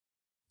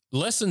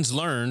Lessons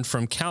learned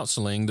from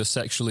counseling the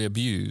sexually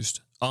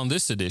abused on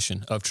this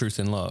edition of Truth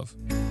in Love.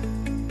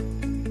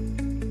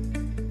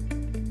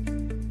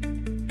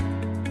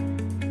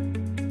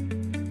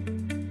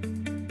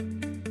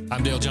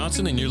 I'm Dale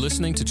Johnson, and you're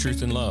listening to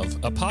Truth in Love,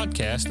 a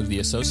podcast of the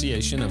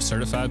Association of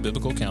Certified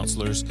Biblical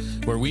Counselors,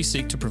 where we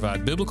seek to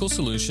provide biblical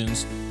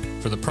solutions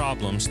for the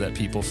problems that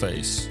people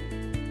face.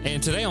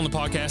 And today on the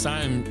podcast,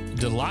 I am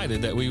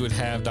delighted that we would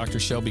have Dr.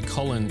 Shelbi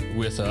Cullen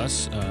with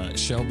us.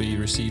 Shelbi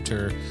received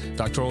her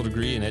doctoral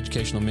degree in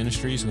educational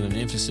ministries with an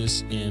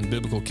emphasis in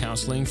biblical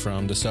counseling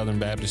from the Southern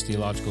Baptist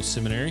Theological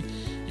Seminary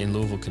in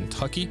Louisville,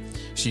 Kentucky.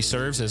 She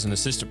serves as an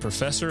assistant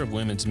professor of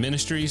women's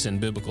ministries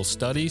and biblical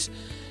studies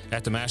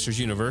at the Masters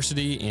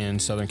University in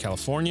Southern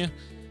California.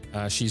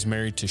 She's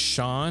married to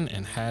Sean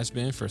and has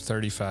been for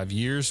 35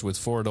 years with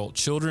 4 adult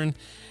children.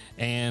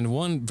 And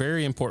one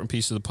very important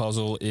piece of the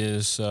puzzle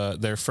is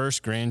their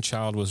first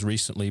grandchild was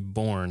recently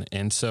born.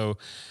 And so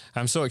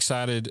I'm so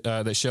excited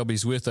that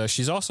Shelbi's with us.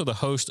 She's also the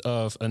host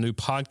of a new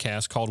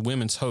podcast called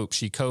Women's Hope.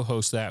 She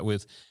co-hosts that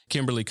with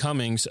Kimberly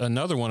Cummings,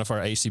 another one of our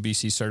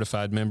ACBC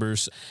certified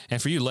members.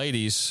 And for you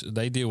ladies,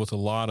 they deal with a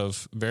lot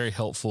of very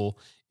helpful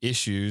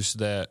issues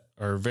that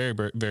are very,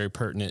 very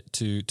pertinent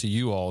to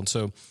you all. And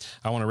so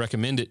I want to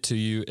recommend it to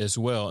you as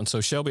well. And so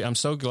Shelbi, I'm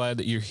so glad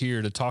that you're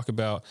here to talk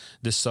about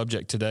this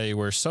subject today,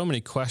 where so many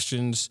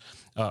questions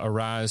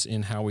arise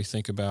in how we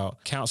think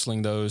about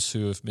counseling those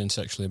who have been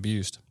sexually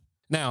abused.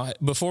 Now,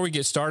 before we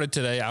get started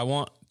today, I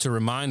want to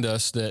remind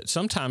us that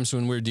sometimes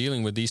when we're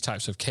dealing with these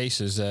types of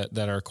cases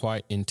that are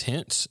quite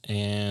intense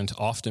and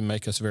often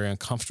make us very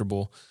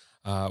uncomfortable,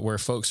 where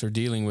folks are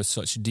dealing with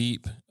such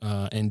deep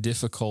and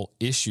difficult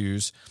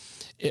issues,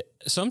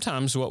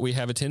 sometimes what we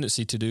have a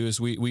tendency to do is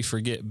we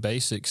forget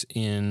basics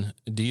in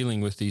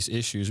dealing with these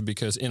issues,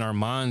 because in our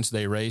minds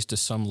they raise to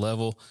some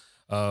level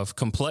of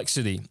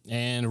complexity,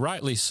 and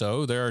rightly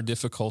so. There are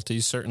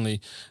difficulties,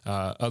 certainly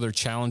other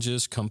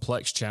challenges,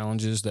 complex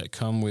challenges that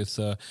come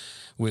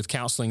with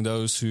counseling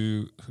those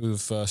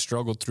who've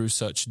struggled through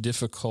such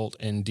difficult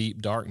and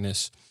deep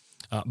darkness.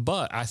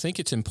 But I think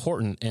it's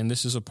important, and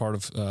this is a part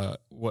of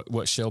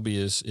what Shelbi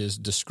is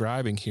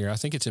describing here. I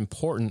think it's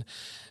important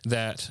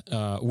that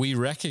we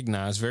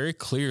recognize very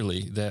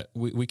clearly that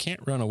we can't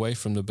run away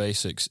from the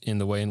basics in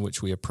the way in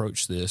which we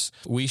approach this.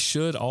 We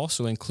should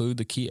also include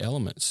the key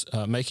elements,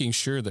 making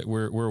sure that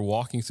we're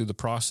walking through the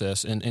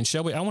process. And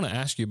Shelbi, I want to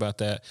ask you about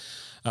that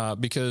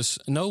because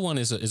no one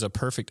is a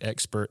perfect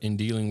expert in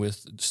dealing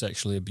with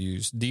sexually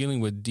abused,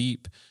 dealing with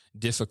deep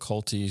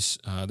difficulties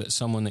that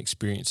someone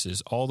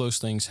experiences. All those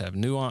things have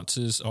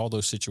nuances. All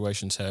those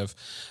situations have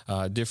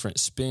different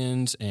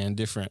spins and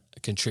different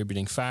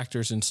contributing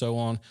factors and so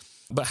on.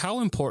 But how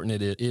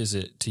important is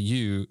it to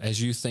you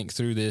as you think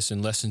through this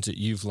and lessons that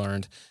you've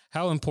learned?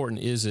 How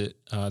important is it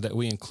that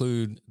we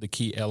include the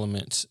key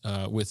elements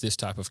with this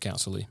type of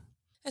counseling?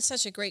 That's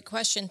such a great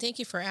question. Thank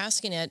you for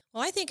asking it.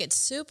 Well, I think it's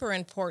super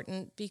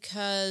important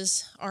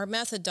because our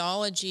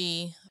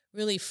methodology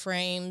really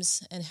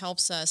frames and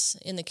helps us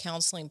in the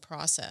counseling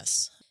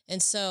process.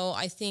 And so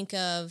I think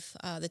of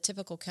the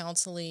typical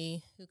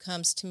counselee who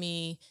comes to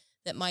me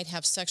that might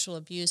have sexual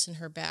abuse in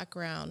her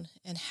background,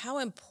 and how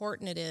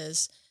important it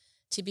is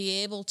to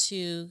be able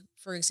to,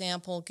 for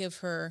example, give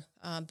her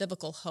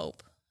biblical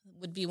hope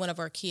would be one of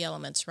our key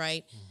elements,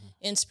 right? Mm-hmm.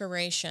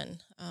 Inspiration,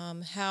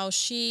 how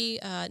she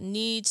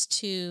needs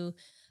to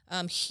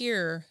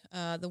hear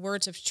the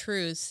words of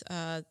truth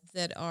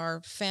that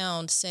are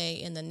found, say,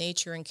 in the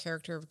nature and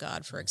character of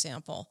God, for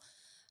example.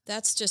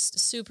 That's just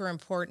super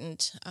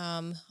important.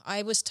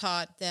 I was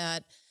taught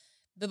that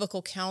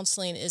biblical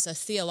counseling is a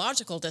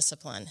theological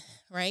discipline,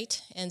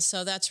 right? And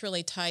so that's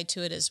really tied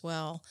to it as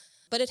well.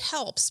 But it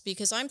helps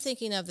because I'm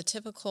thinking of the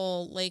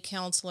typical lay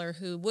counselor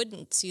who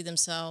wouldn't see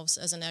themselves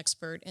as an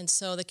expert. And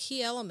so the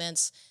key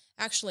elements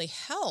actually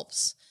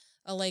helps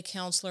a lay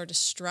counselor to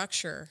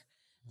structure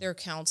their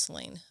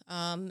counseling.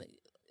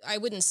 I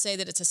wouldn't say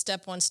that it's a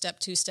step 1, step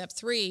 2, step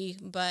 3,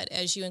 but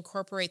as you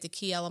incorporate the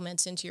key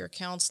elements into your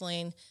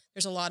counseling,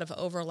 there's a lot of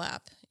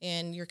overlap,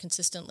 and you're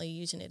consistently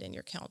using it in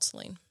your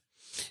counseling.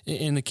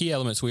 In the key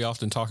elements, we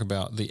often talk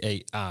about the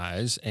 8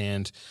 I's,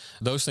 and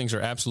those things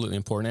are absolutely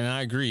important. And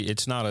I agree,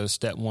 it's not a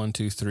step 1,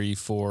 2, 3,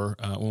 4.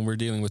 When we're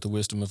dealing with the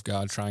wisdom of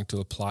God, trying to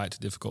apply it to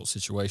difficult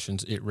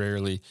situations, it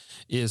rarely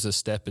is a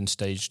step and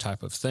stage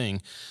type of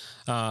thing.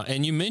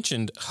 And you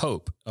mentioned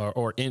hope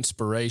or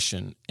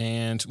inspiration.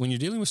 And when you're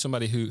dealing with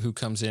somebody who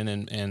comes in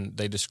and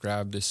they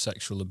describe this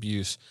sexual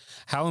abuse,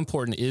 how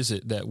important is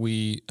it that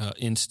we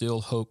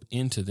instill hope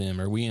into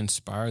them, or we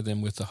inspire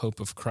them with the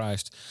hope of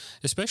Christ,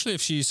 especially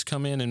if she's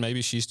come in and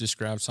maybe she's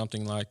described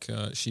something like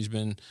she's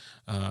been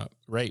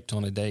raped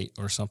on a date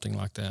or something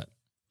like that?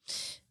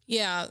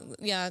 Yeah,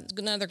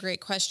 another great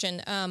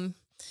question.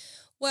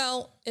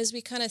 Well, as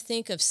we kind of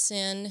think of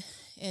sin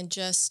and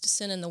just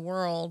sin in the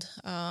world,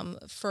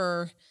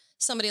 for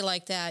somebody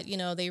like that,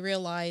 they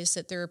realize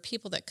that there are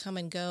people that come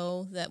and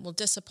go that will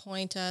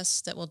disappoint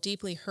us, that will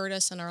deeply hurt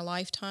us in our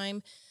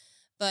lifetime.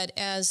 But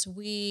as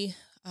we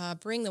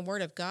bring the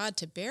Word of God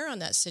to bear on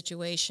that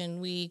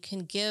situation, we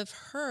can give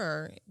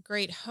her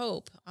great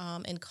hope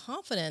and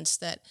confidence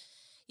that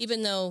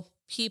even though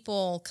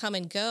people come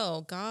and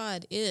go,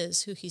 God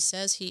is who he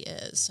says he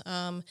is,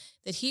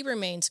 that he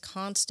remains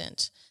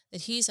constant,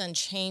 that he's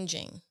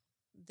unchanging,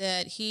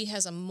 that he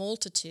has a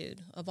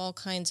multitude of all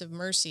kinds of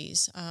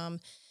mercies.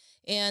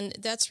 And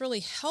that's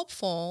really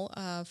helpful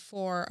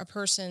for a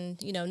person,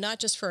 not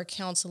just for a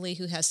counselee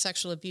who has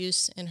sexual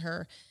abuse in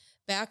her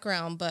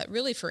background, but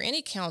really for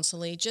any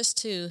counselee, just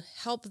to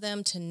help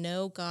them to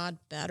know God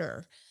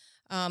better,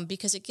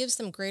 because it gives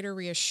them greater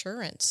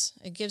reassurance.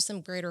 It gives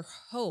them greater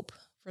hope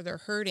for their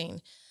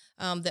hurting,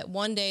 that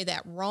one day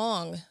that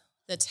wrong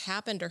that's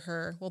happened to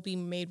her will be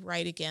made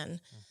right again.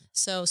 Mm-hmm.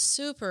 So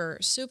super,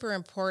 super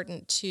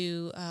important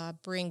to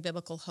bring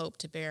biblical hope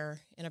to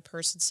bear in a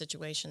person's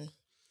situation.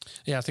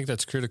 Yeah, I think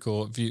that's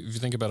critical. If you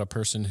think about a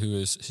person who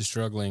is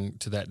struggling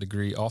to that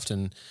degree,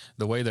 often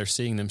the way they're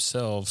seeing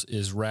themselves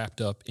is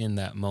wrapped up in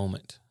that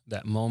moment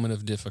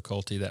of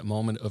difficulty, that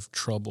moment of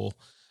trouble,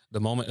 the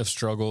moment of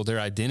struggle. Their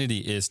identity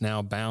is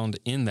now bound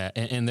in that.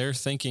 And they're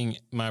thinking,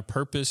 my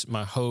purpose,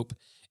 my hope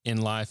in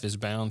life is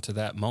bound to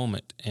that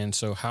moment. And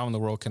so how in the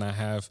world can I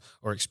have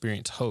or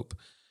experience hope?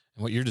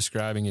 And what you're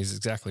describing is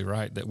exactly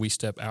right, that we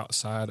step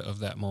outside of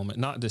that moment,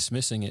 not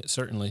dismissing it,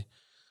 certainly,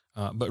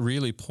 but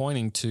really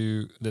pointing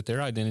to that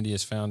their identity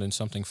is found in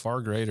something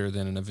far greater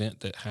than an event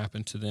that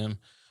happened to them,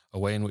 a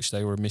way in which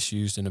they were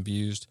misused and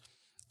abused,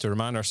 to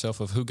remind ourselves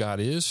of who God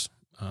is,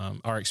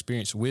 our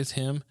experience with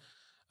him,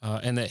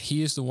 and that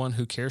he is the one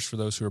who cares for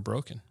those who are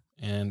broken.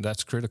 And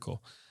that's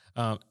critical.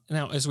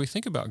 Now, as we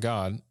think about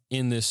God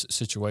in this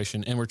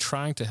situation, and we're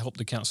trying to help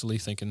the counselee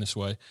think in this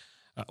way,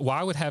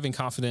 why would having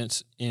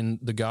confidence in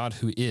the God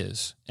who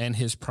is and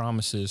his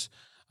promises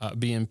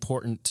be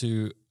important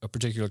to a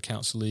particular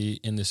counselee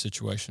in this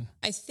situation?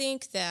 I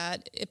think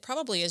that it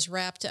probably is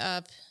wrapped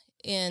up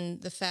in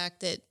the fact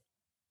that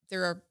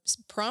there are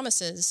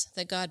promises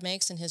that God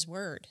makes in his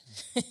word.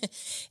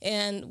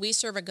 And we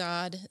serve a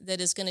God that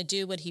is going to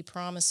do what he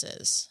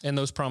promises. And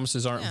those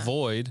promises aren't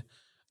void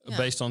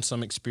based on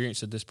some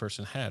experience that this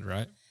person had,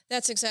 right?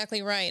 That's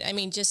exactly right. I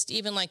mean, just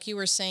even like you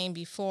were saying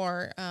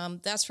before,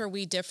 that's where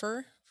we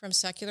differ from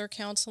secular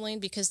counseling,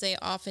 because they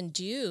often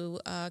do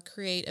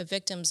create a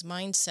victim's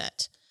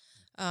mindset.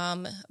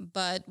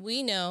 But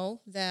we know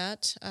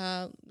that,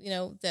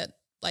 that,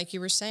 like you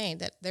were saying,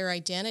 that their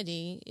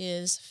identity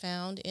is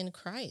found in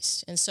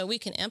Christ. And so we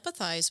can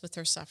empathize with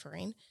their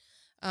suffering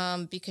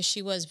because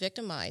she was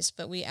victimized,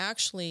 but we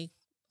actually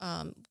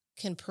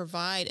can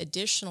provide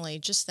additionally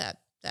just that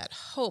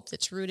hope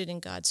that's rooted in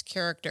God's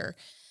character.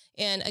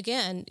 And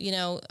again,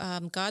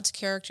 God's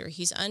character,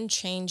 he's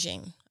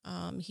unchanging.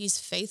 He's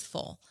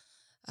faithful.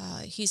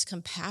 He's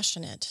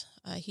compassionate.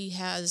 He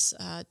has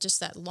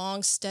just that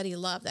long, steady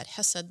love, that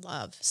hesed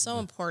love. So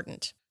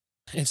important.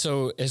 And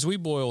so as we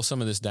boil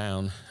some of this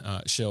down,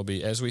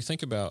 Shelbi, as we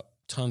think about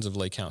tons of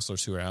lay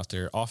counselors who are out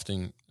there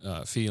often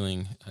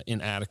feeling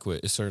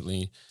inadequate,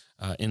 certainly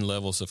in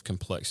levels of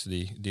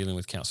complexity dealing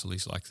with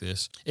counselees like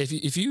this,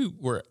 if you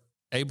were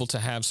able to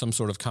have some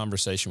sort of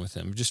conversation with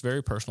them, just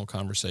very personal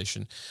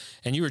conversation,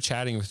 and you were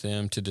chatting with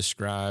them to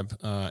describe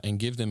and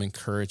give them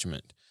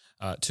encouragement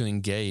to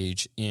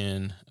engage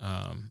in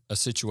a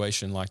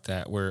situation like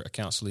that where a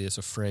counselee is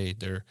afraid,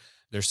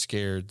 they're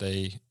scared,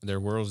 their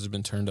world has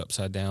been turned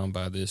upside down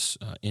by this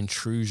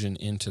intrusion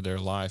into their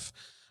life.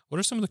 What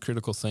are some of the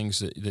critical things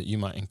that you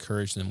might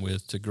encourage them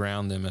with to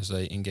ground them as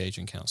they engage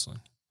in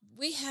counseling?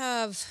 We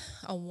have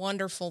a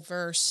wonderful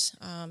verse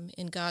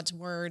in God's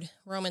Word,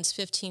 Romans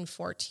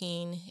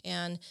 15:14,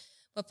 and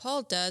what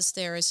Paul does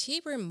there is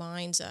he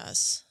reminds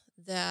us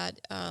that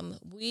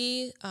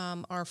we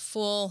are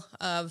full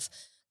of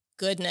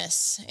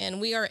goodness, and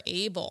we are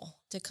able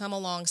to come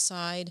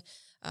alongside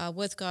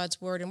with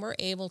God's Word, and we're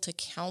able to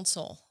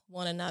counsel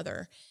one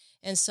another.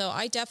 And so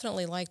I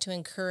definitely like to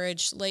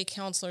encourage lay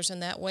counselors in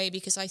that way,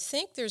 because I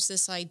think there's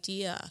this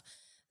idea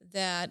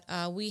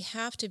that we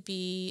have to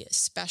be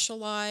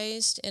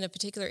specialized in a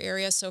particular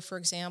area. So, for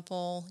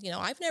example,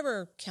 I've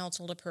never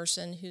counseled a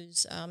person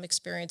who's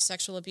experienced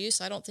sexual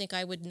abuse. I don't think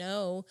I would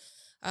know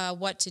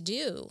what to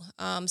do.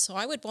 So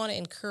I would want to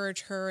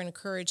encourage her and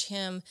encourage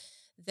him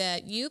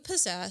that you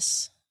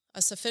possess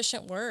a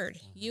sufficient word.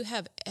 You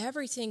have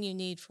everything you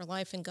need for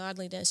life and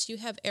godliness. You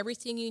have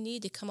everything you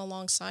need to come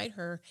alongside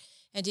her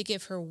and to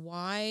give her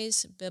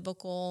wise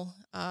biblical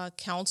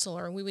counsel,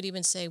 or we would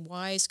even say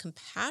wise,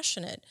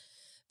 compassionate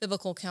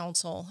biblical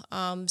counsel.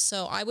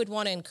 So I would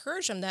want to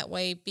encourage them that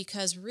way,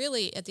 because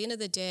really, at the end of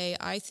the day,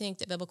 I think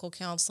that biblical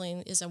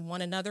counseling is a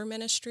one another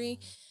ministry.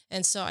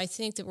 And so I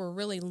think that we're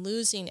really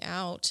losing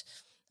out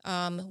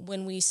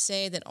when we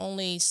say that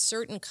only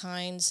certain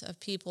kinds of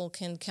people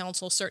can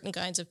counsel certain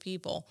kinds of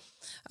people.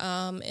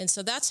 And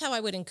so that's how I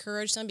would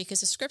encourage them,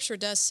 because the scripture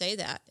does say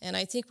that. And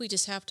I think we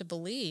just have to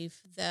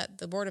believe that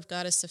the word of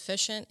God is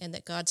sufficient and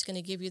that God's going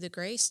to give you the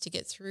grace to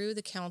get through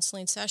the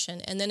counseling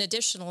session. And then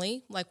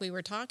additionally, like we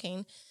were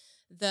talking,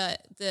 the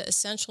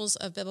essentials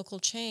of biblical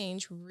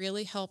change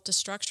really help to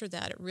structure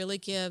that. It really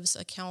gives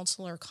a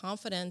counselor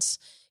confidence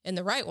in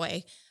the right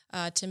way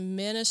to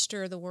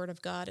minister the Word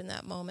of God in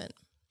that moment.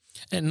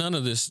 And none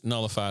of this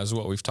nullifies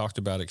what we've talked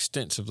about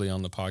extensively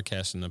on the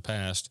podcast in the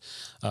past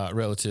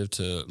relative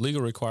to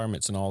legal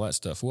requirements and all that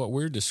stuff. What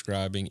we're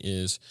describing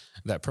is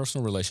that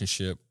personal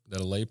relationship that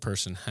a lay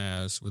person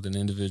has with an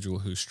individual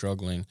who's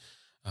struggling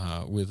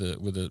with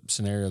a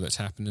scenario that's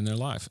happened in their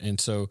life. And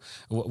so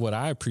what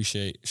I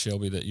appreciate,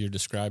 Shelbi, that you're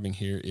describing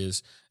here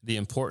is the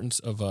importance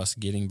of us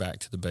getting back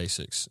to the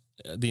basics,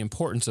 the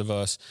importance of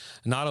us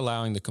not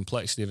allowing the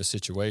complexity of a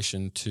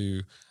situation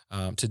to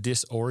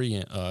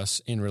disorient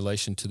us in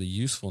relation to the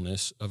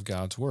usefulness of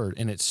God's Word.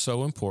 And it's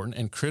so important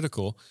and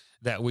critical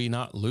that we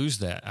not lose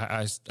that.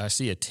 I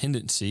see a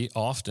tendency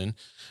often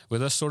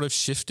with us sort of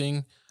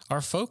shifting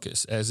our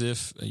focus as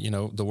if,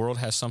 the world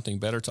has something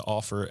better to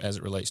offer as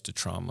it relates to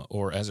trauma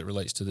or as it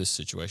relates to this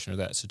situation or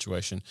that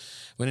situation.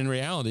 When in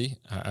reality,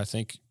 I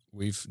think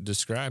we've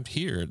described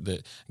here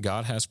that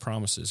God has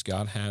promises.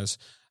 God has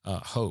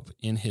hope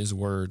in His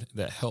Word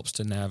that helps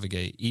to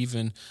navigate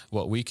even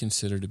what we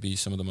consider to be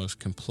some of the most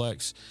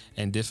complex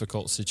and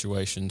difficult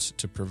situations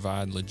to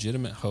provide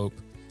legitimate hope,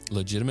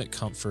 legitimate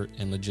comfort,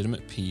 and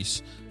legitimate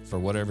peace for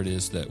whatever it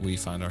is that we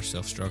find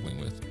ourselves struggling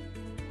with.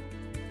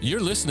 You're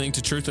listening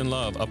to Truth and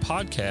Love, a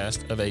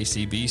podcast of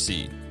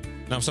ACBC.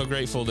 And I'm so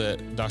grateful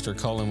that Dr.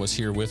 Cullen was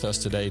here with us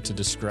today to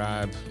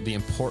describe the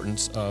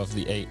importance of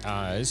the 8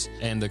 I's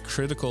and the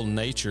critical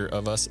nature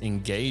of us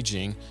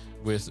engaging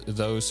with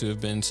those who have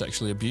been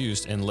sexually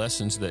abused and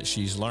lessons that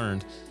she's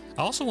learned.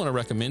 I also want to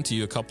recommend to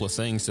you a couple of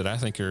things that I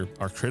think are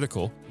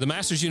critical. The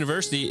Masters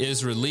University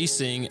is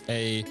releasing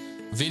a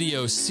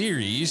video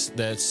series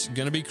that's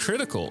going to be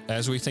critical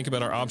as we think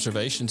about our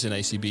observations in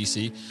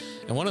ACBC.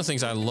 And one of the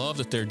things I love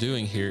that they're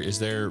doing here is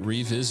they're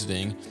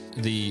revisiting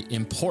the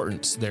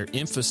importance, they're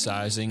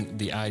emphasizing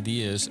the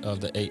ideas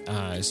of the 8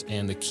 I's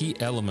and the key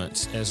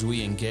elements as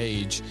we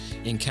engage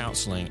in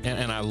counseling.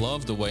 And I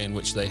love the way in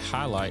which they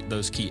highlight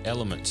those key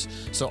elements.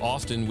 So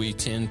often we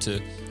tend to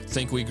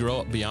think we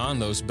grow up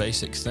beyond those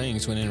basic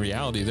things when in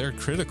reality they're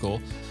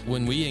critical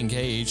when we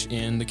engage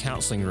in the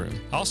counseling room.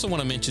 I also want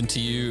to mention to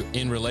you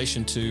in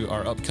relation to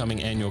our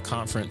upcoming annual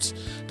conference,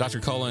 Dr.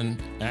 Cullen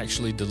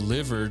actually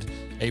delivered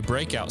a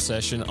breakout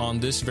session on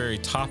this very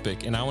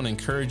topic, and I want to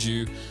encourage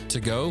you to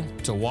go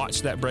to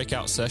watch that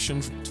breakout session.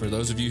 For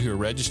those of you who are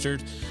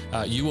registered,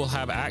 you will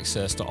have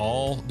access to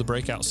all the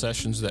breakout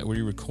sessions that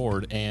we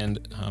record,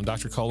 and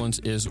Dr. Cullen's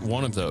is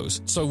one of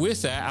those. So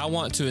with that, I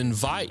want to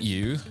invite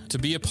you to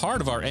be a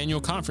part of our annual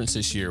conference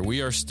this year.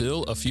 We are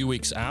still a few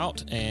weeks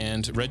out,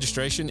 and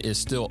registration is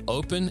still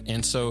open,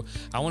 and so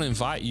I want to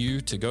invite you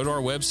to go to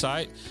our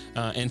website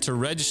and to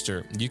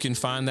register. You can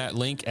find that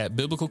link at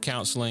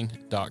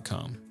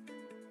biblicalcounseling.com.